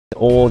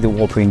all the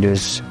wall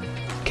printers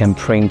can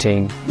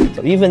printing.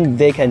 So even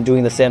they can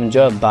doing the same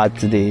job, but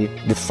the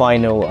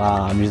final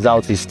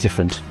result is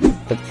different.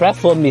 The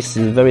platform is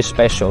very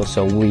special,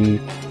 so we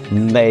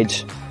made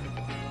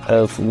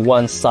of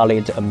one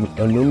solid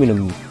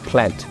aluminum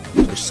plant.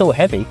 It's so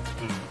heavy,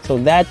 so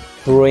that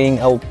bring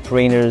our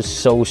printers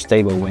so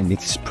stable when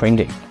it's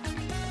printing.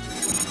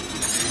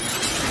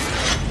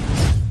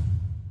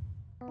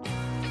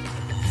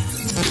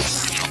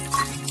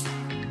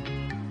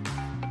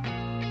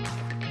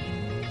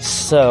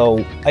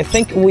 So I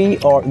think we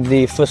are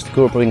the first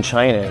group in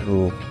China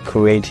who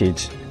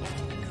created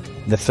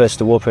the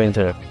first wall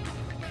printer.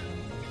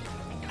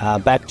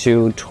 Back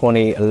to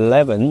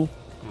 2011,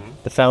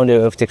 the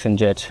founder of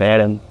DXonJet,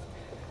 Adam,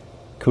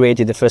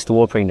 created the first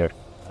wall printer.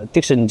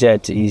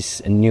 DXonJet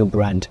is a new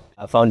brand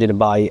founded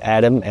by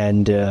Adam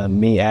and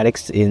me,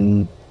 Alex,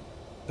 in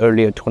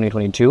earlier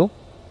 2022.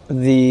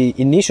 The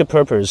initial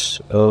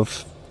purpose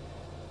of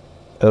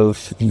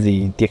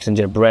the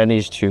DXonJet brand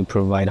is to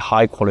provide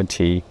high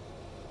quality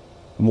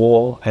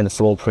wall and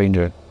floor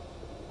printer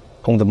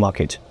on the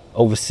market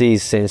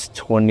overseas since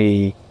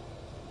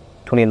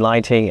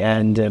 2019,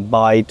 and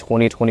by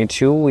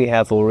 2022 we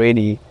have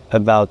already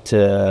about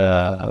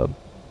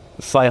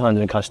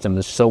 500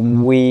 customers. So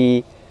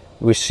we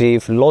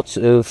receive lots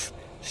of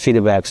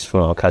feedbacks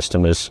from our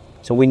customers.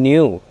 So we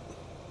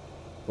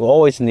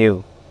always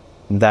knew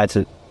that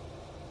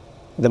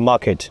the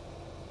market,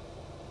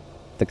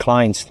 the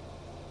clients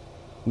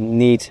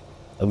need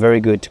a very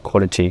good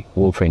quality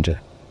wall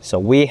printer. So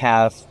we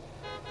have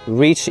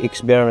rich,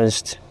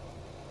 experienced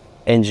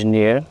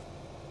engineer,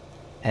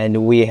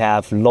 and we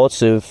have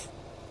lots of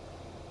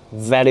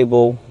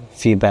valuable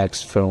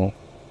feedbacks from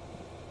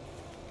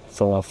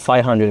our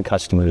 500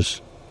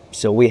 customers.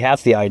 So we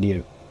have the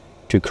idea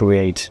to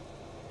create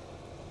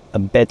a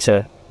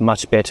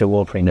much better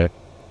wall printer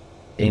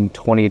in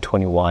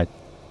 2021.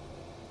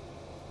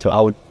 So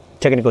our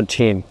technical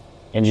team,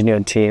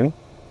 engineering team,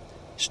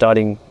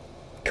 starting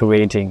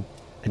creating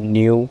a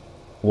new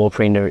wall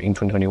printer in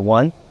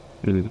 2021,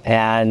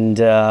 and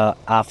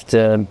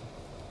after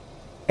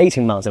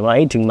 18 months, around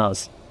 18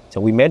 months,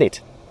 so we made it.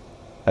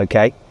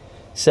 Okay,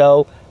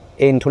 so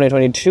in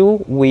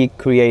 2022 we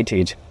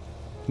created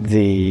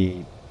the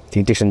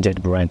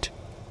DXonJet brand,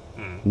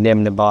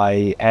 named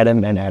by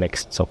Adam and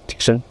Alex. So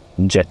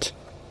DXonJet.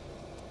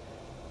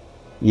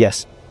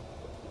 Yes.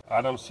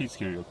 Adam sits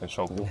here. You can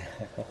show him.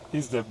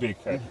 He's the big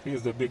head.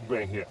 He's the big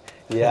brain here.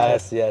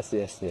 Yes.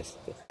 Okay.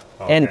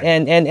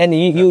 And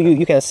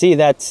you can see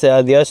that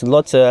there's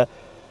lots of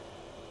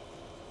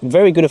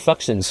very good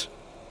functions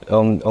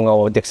on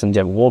our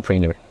DXonJet wall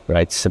printer,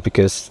 right? So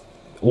because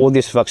all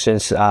these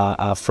functions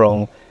are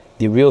from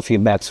the real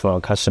feedbacks from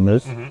our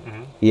customers,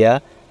 yeah.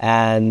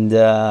 And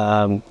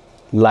for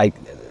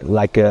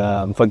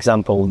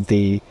example,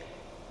 the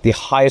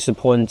highest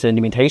point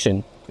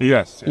limitation.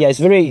 Yes. Yeah, it's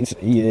very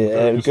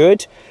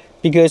good,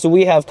 because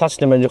we have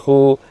customers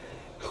who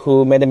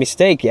made a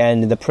mistake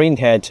and the print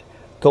head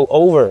go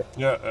over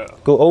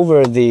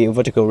the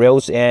vertical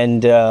rails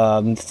and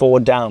fall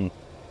down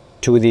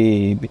to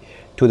the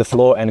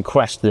floor and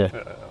crash the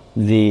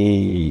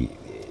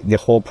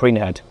whole print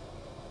head.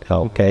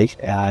 Okay,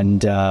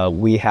 and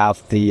we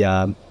have the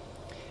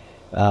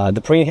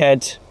print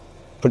head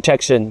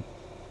protection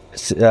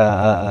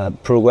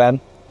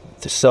program.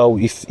 So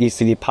if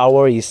the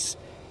power is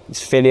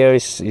failure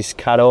is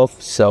cut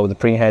off, so the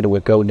print head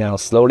will go down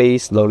slowly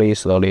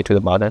to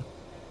the bottom.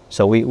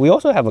 So we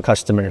also have a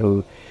customer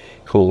who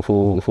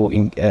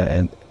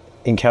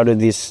encountered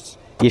this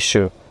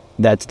issue,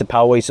 that the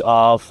power is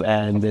off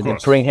and the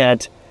print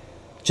head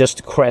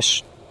just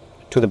crashed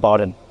to the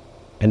bottom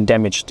and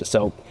damaged.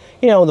 So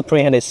the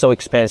print head is so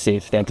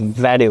expensive that the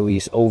value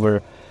is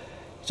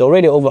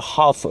already over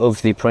half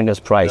of the printer's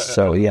price.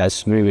 So yeah,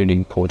 it's really, really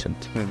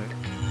important.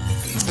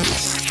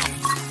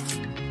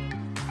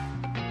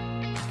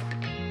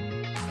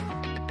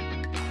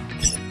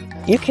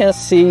 You can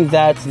see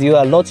that there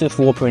are lots of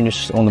wall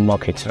printers on the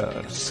market,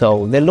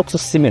 so they look so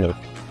similar,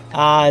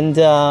 and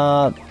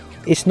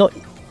it's not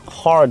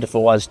hard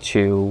for us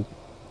to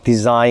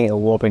design a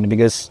wall printer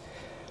because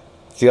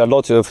there are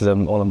lots of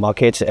them on the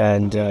market,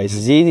 and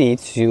it's easy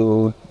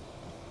to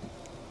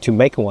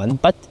make one.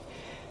 But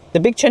the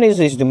big challenge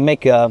is to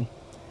make the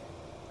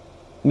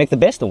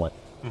best one.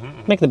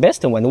 Make the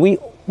best one. We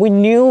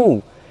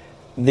knew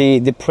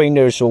the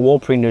printers or wall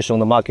printers on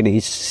the market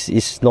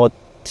is not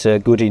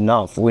good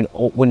enough. We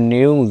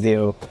knew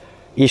their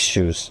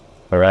issues,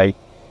 all right?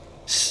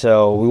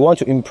 So we want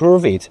to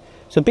improve it.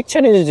 So big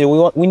challenge is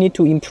we need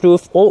to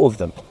improve all of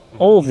them,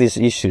 all of these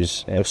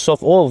issues,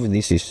 solve all of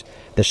these issues.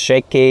 The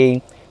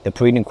shaking, the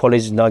printing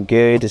quality is not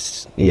good,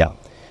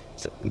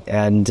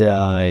 and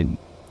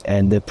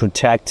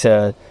protect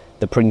the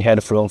print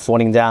head from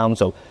falling down.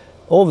 So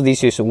all of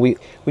these issues, we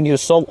need to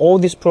solve all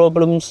these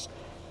problems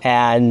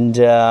and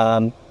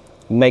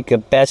make a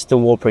best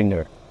wall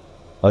printer.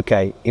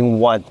 Okay, in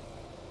one.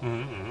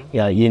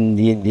 Yeah, in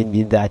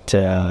that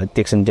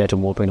DXonJet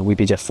wall printer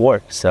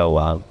VPJ4.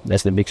 So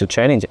that's the big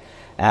challenge,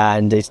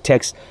 and it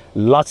takes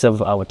lots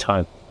of our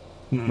time.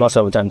 most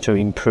of the time to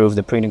improve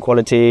the printing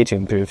quality, to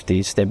improve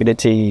the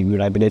stability,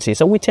 reliability.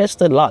 So we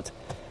tested a lot.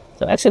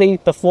 So actually,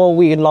 before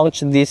we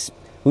launched this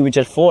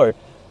WeBJet 4,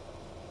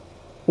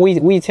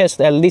 we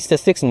test at least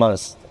 6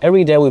 months.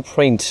 Every day we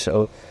print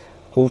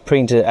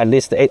at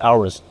least 8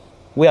 hours.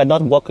 We are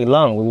not working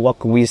alone. We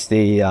work with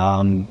the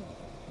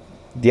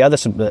other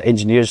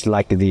engineers,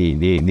 like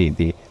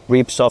the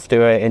RIP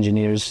software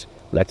engineers,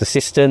 like the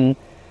system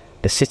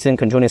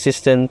controlling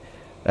system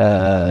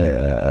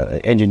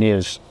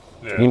engineers,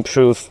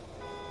 improve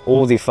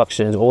all the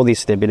functions, all the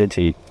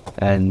stability,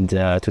 and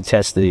to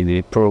test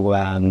the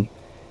program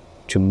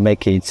to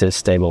make it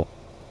stable.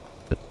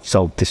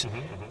 So this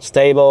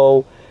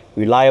stable,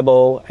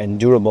 reliable, and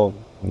durable,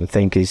 I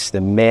think, is the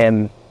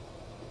main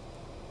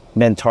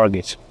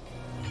target.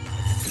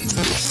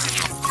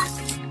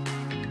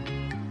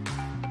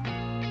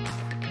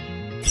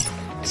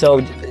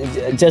 So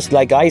just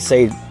like I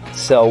said,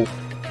 so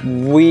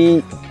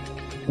we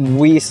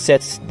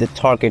set the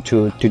target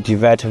to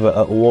develop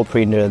a wall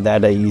printer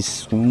that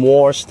is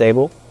more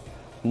stable,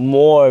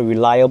 more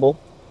reliable,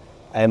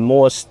 and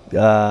more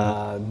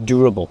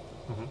durable,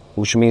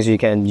 which means you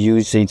can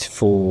use it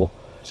for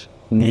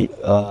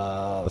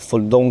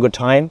longer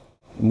time,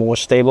 more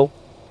stable.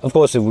 Of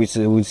course,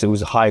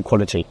 with high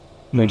quality,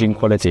 printing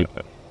quality.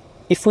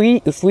 If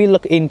we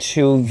look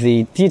into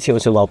the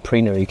details of our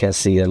printer, you can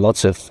see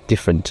lots of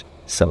different.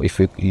 So if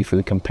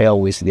we compare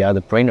with the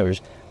other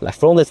printers, like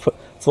from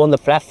the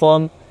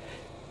platform,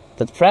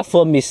 the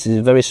platform is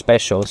very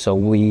special. So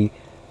we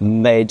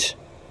made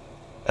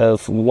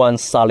of one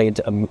solid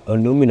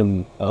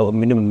aluminum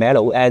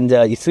metal, and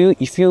if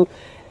you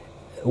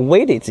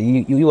weigh it,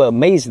 you are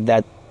amazed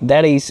that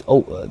is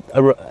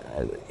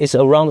it's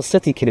around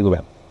 30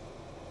 kilogram.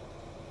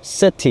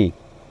 30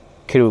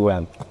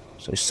 kilogram.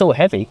 So it's so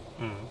heavy.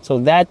 So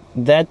that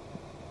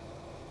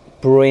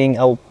bring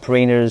our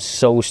printers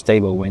so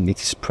stable when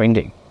it is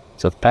printing.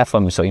 So the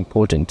platform is so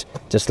important.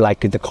 Just like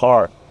the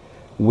car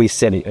we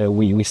sit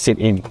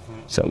in.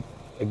 So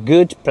a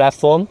good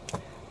platform,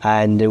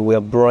 and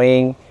will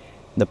bring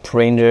the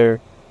printer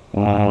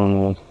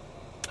a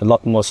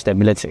lot more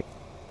stability.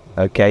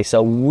 Okay,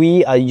 so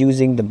we are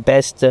using the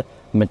best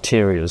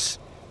materials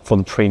for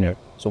the printer.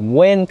 So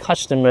when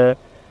customer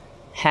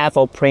have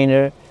our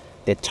printer,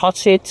 they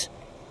touch it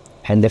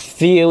and they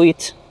feel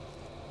it,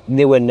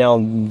 they will know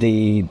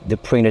the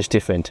printer is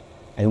different.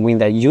 And when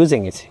they're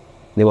using it,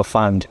 they will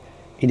find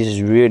it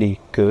is really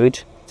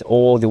good.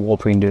 All the wall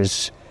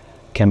printers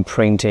can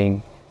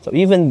printing. So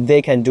even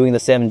they can doing the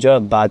same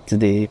job, but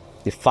the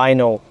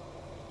final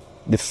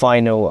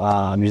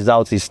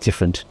result is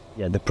different.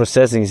 Yeah, the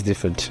processing is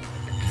different.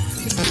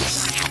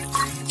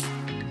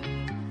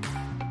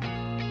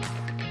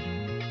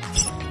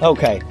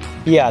 Okay,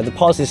 yeah, the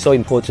pulse is so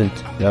important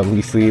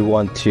if we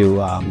want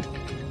to,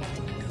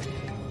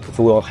 if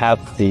we will have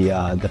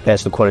the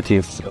best quality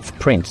of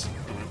prints.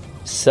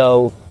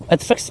 So at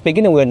the first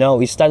beginning, we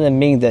know it doesn't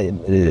mean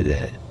that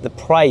the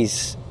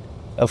price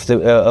of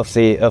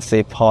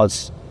the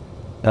parts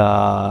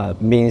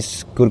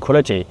means good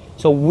quality.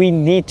 So we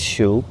need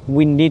to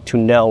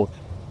know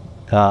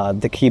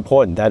the key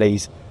point, that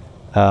is,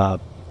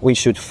 we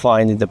should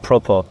find the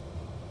proper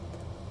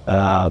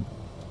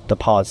the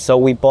parts. So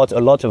we bought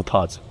a lot of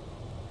parts.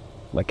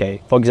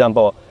 Okay, for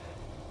example,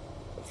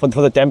 for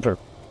the damper,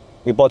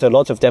 we bought a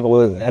lot of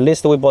damper. At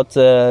least we bought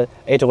 8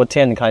 or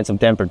 10 kinds of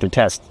damper to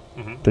test.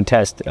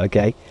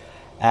 Okay,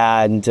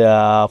 and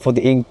for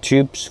the ink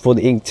tubes, for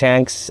the ink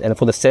tanks, and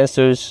for the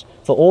sensors,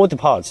 for all the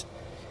parts,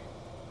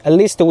 at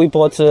least we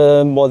bought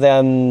more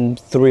than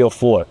 3 or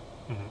 4.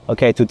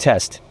 Okay, to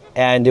test,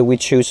 and we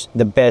choose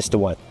the best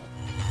one.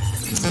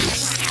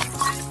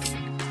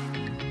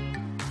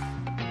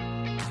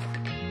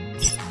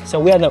 So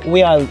we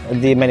are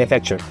the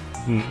manufacturer.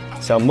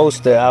 So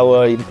most of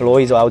our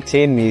employees or our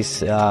team is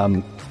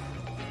to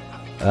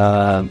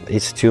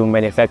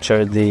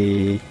manufacture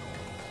the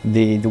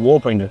wall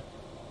printer.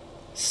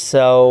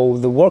 So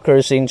the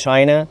workers in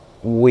China,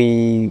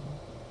 we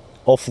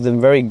offer them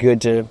very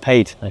good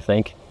paid, I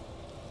think.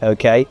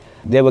 Okay,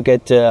 they will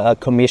get a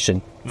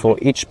commission for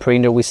each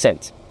printer we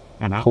send.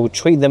 We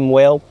treat them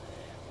well.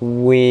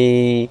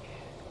 We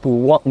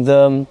want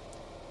them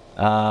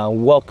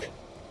work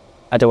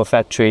at our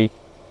factory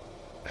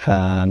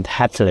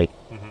happily.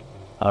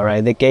 All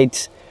right, they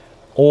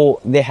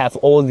have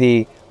all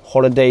the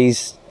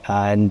holidays,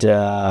 and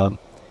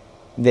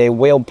they're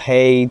well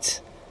paid,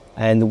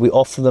 and we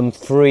offer them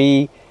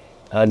free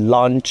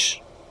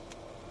lunch,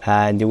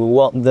 and we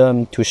want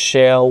them to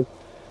share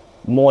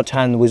more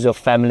time with your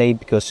family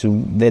because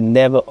they're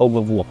never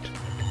overworked.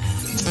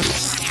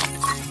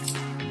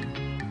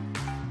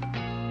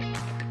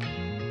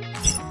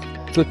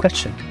 Good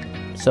question.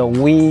 So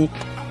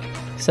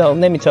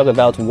let me talk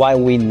about why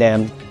we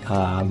named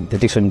the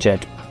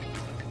DXonJet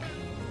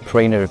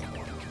printer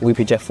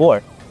WeBJet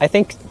 4. I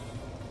think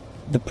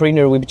the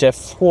printer WeBJet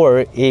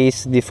 4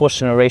 is the 4th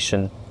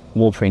generation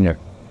wall printer.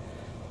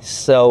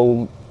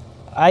 So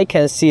I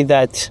can see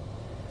that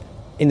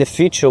In the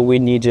future, we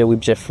need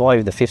WebJet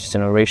 5, the 5th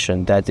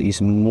generation, that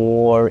is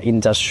more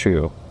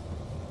industrial,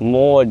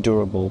 more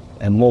durable,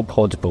 and more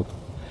portable.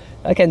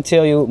 I can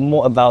tell you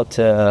more about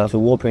the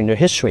wall printer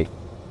history,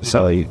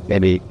 so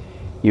maybe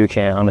you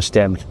can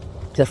understand.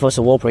 The first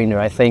wall printer,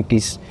 I think,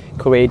 is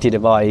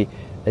created by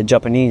the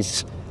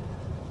Japanese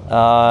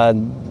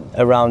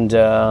around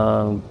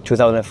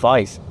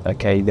 2005.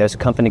 Okay, there's a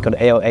company called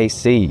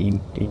LAC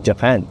in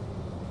Japan.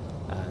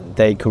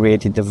 They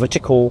created the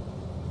vertical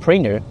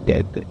printer.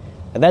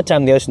 At that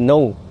time, there's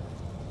no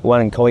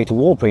one call it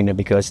wall printer,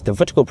 because the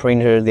vertical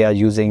printer they are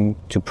using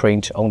to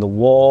print on the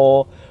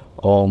wall,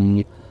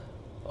 on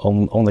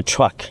the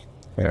truck,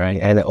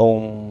 right, and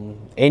on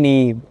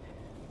any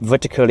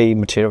vertically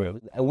material.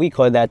 And we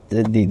call that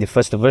the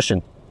first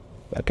version,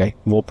 okay,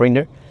 wall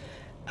printer.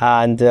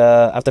 And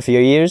after a few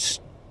years,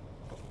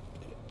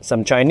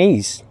 some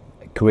Chinese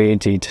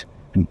created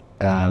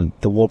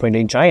the wall printer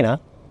in China.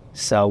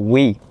 So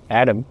we,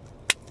 Adam,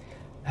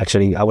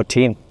 actually our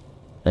team,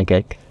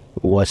 okay,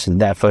 was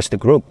that first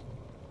group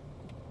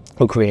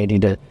who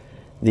created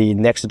the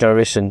next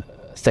generation,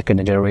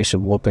 second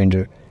generation wall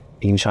printer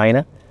in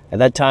China. At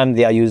that time,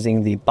 they are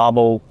using the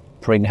bubble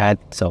print head,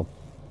 so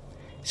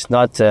it's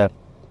not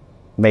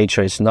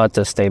mature, it's not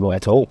stable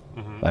at all.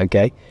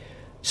 Okay,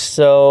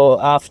 so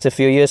after a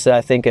few years, I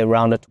think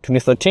around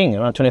 2013,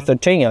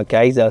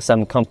 okay, there's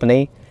some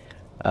company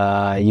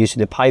used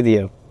the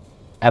Pioneer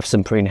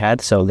Epson print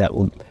head, so that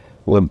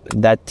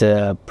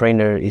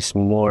printer is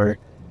more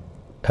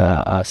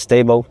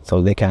stable,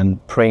 so they can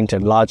print a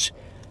large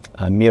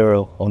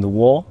mural on the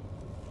wall.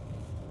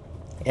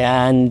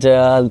 And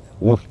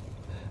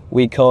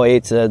we call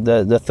it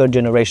the third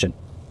generation,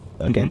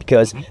 okay,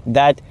 because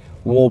that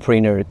wall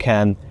printer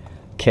can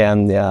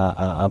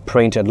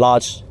print a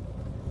large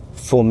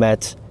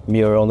format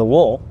mirror on the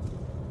wall.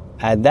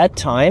 At that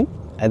time,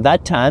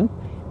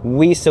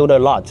 we sold a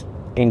lot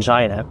in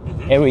China.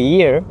 Every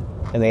year,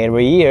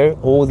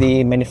 all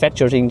the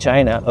manufacturers in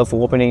China of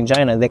wall printing in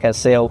China, they can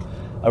sell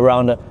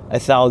around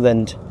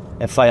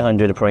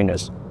 1,500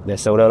 printers. They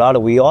sold a lot.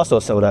 We also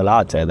sold a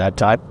lot at that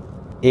time.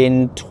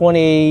 In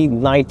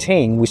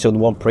 2019, we sold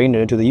one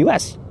printer to the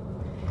US.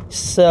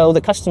 So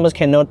the customers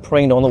cannot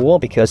print on the wall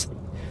because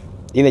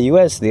in the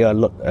US, they are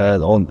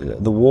on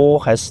the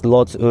wall has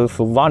lots of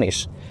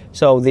varnish.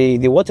 So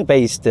the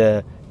water-based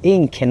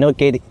ink cannot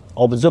get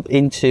absorbed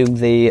into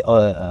the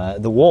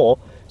wall.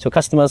 So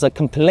customers are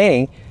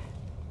complaining,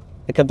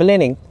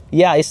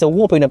 yeah, it's a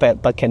wall printer,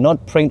 but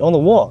cannot print on the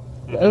wall.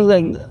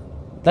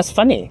 That's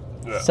funny.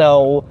 Yeah.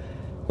 So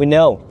we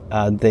know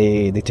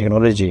the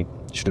technology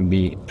should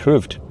be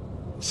improved.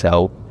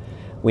 So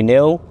we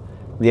know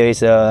there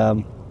is a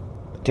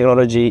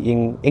technology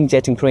in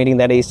inkjetting printing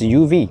that is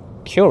UV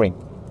curing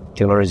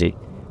technology.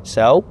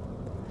 So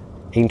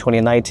in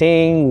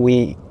 2019,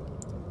 we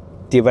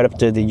developed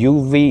the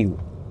UV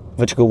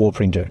vertical wall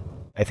printer.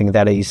 I think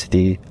that is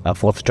the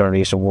fourth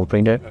generation wall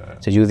printer.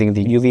 So using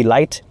the UV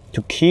light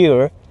to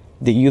cure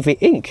the UV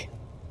ink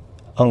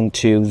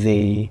onto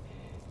the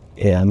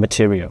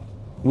material.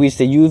 With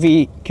the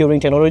UV curing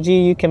technology,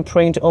 you can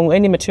print on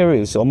any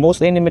materials,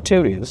 almost any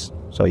materials.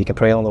 So you can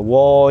print on the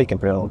wall, you can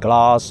print on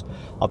glass,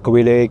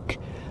 acrylic,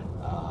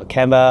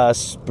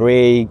 canvas,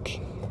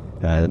 brick,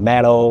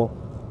 metal,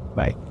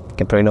 right? You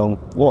can print on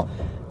wall.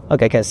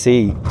 Okay, I can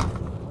see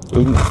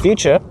in the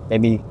future,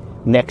 maybe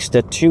next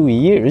 2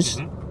 years,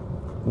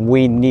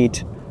 we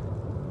need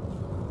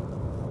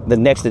the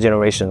next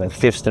generation, the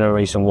fifth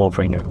generation wall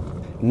printer.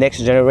 Next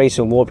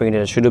generation wall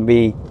printer should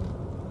be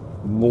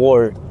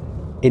more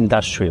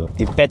industrial.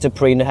 The better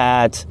print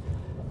head,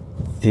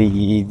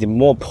 the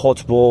more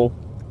portable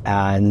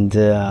and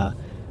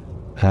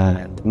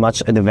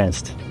much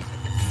advanced.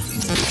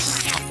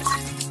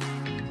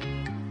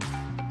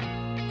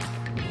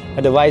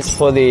 Advice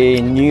for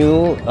the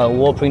new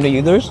wall printer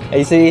users?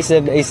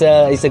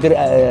 It's a good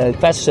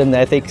question.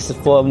 I think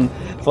for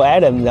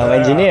Adam, our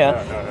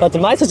engineer. But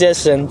my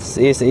suggestion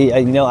is,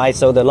 I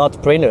sold a lot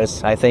of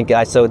printers. I think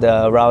I sold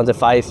around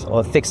 500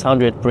 or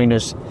 600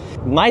 printers.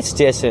 My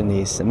suggestion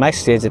is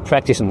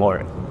practice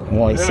more.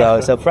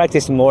 So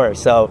practice more.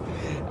 So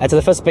at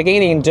the first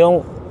beginning,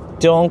 don't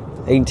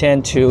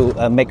intend to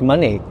make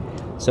money.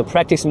 So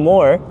practice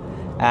more,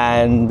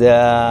 and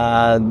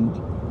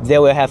they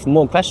will have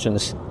more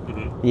questions.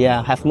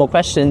 Yeah, have more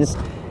questions.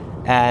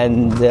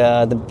 And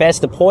the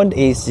best point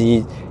is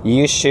you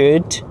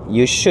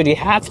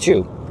have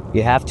to.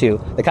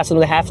 The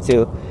customer have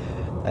to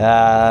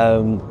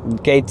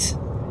get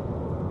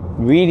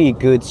really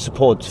good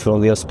support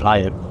from their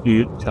supplier.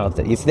 So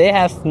if they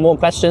have more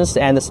questions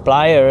and the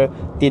supplier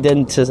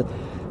didn't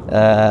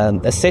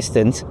assist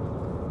them,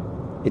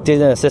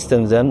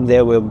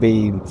 they will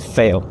be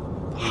fail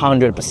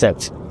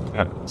 100%.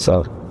 Yeah.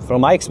 So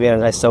from my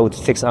experience, I sold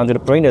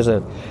 600 printers.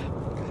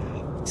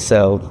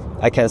 So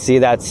I can see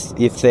that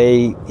if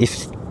the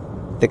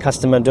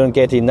customer don't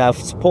get enough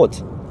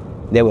support,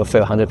 they will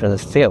fail 100%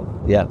 fail.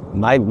 Yeah,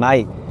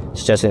 my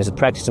suggestion is to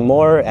practice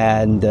more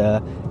and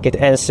get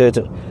answered.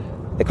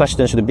 The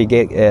question should be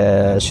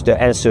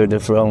answered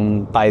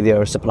by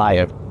their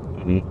supplier.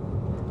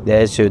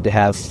 they should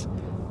have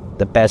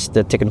the best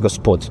technical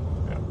support.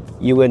 Yeah.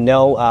 You will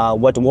know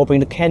what the wall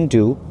printer can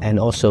do, and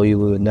also you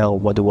will know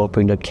what the wall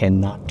printer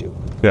cannot do.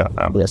 Yeah.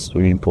 That's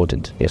really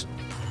important. Yes.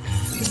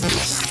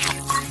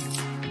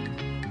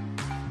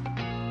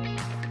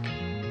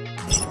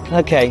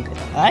 Okay.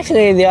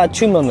 Actually, there are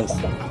two moments.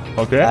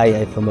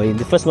 Okay. For me,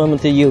 the first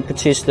moment you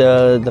purchased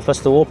the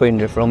first wall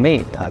printer from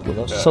me,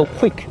 so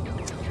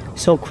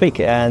quick,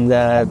 and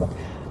a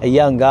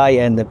young guy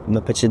and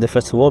purchased the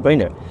first wall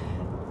printer.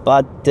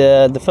 But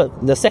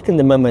the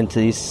second moment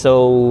is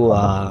so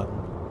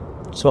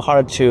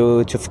hard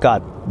to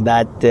forget,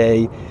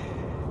 that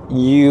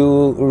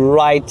you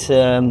write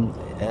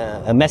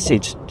a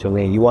message to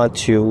me. You want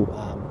to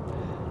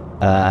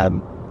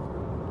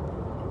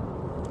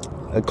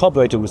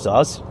cooperate with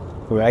us,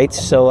 right?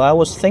 So I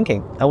was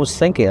thinking,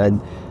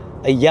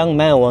 a young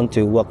man want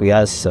to work with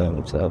us.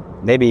 So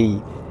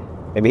maybe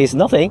it's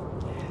nothing,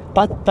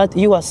 but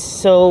you are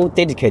so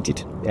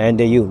dedicated, and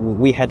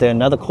we had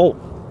another call.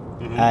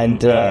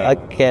 And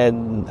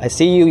I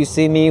see you, you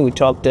see me, we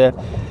talked a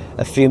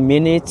few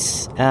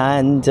minutes,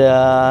 and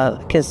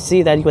I can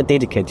see that you are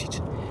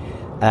dedicated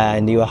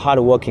and you are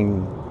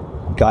hardworking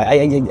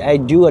guy. I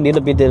do a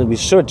little bit of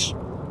research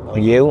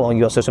on you, on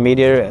your social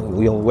media,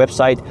 your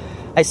website.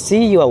 I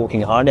see you are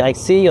working hard, I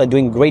see you are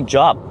doing a great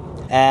job.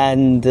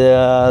 And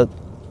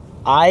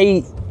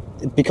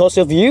because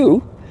of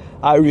you,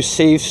 I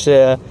received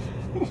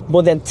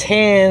more than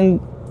 10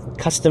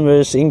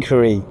 customers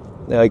inquiry.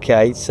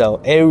 Okay, so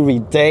every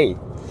day,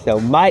 so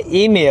my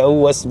email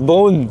was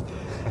bombed.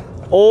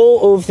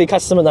 All of the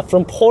customers are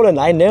from Poland.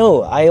 I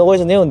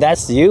always knew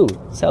that's you.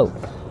 So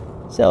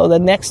the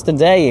next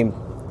day,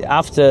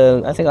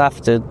 after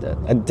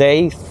a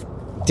day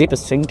deep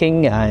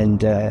thinking,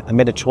 and I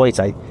made a choice.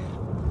 I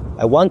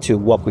want to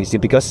work with you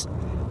because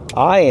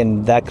I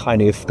am that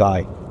kind of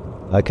guy.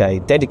 Okay,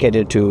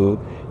 dedicated to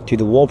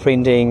the wall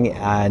printing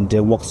and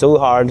work so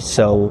hard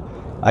so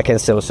I can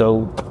sell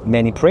so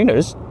many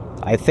printers.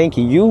 I think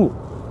you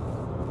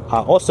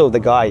are also the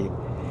guy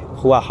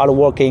who are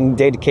hardworking,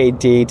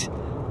 dedicated,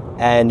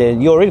 and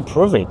you already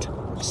prove it.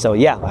 So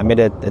yeah, I made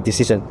a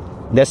decision.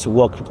 Let's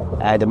work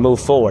and move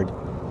forward.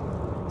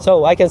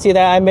 So I can see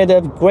that I made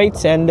a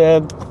great and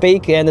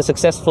big and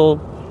successful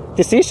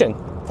decision.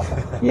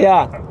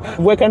 Yeah,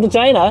 welcome to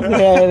China.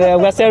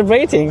 We're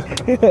celebrating.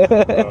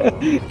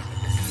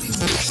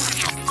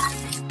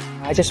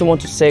 I just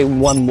want to say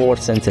one more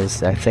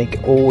sentence. I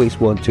think always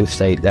want to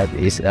say that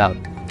is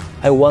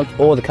I want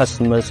all the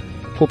customers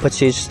who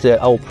purchased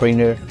our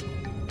printer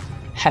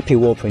happy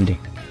wall printing.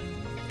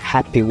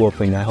 Happy wall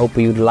printing. I hope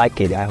you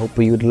like it. I hope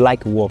you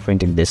like wall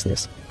printing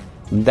business.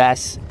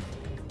 That's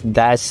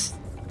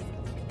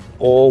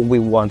all we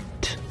want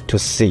to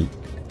see.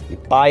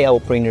 Buy our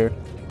printer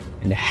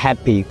and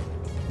happy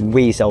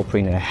with our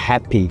printer,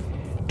 happy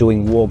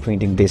doing wall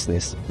printing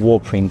business, wall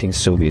printing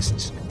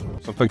services.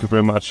 So thank you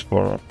very much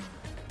for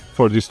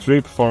this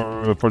trip,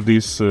 for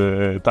this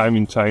time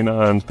in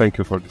China, and thank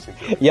you for this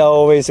interview. You're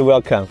always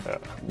welcome. Yeah.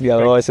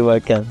 You're always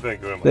welcome.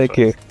 Thank you very much. Thank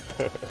you.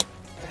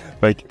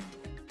 Thank you.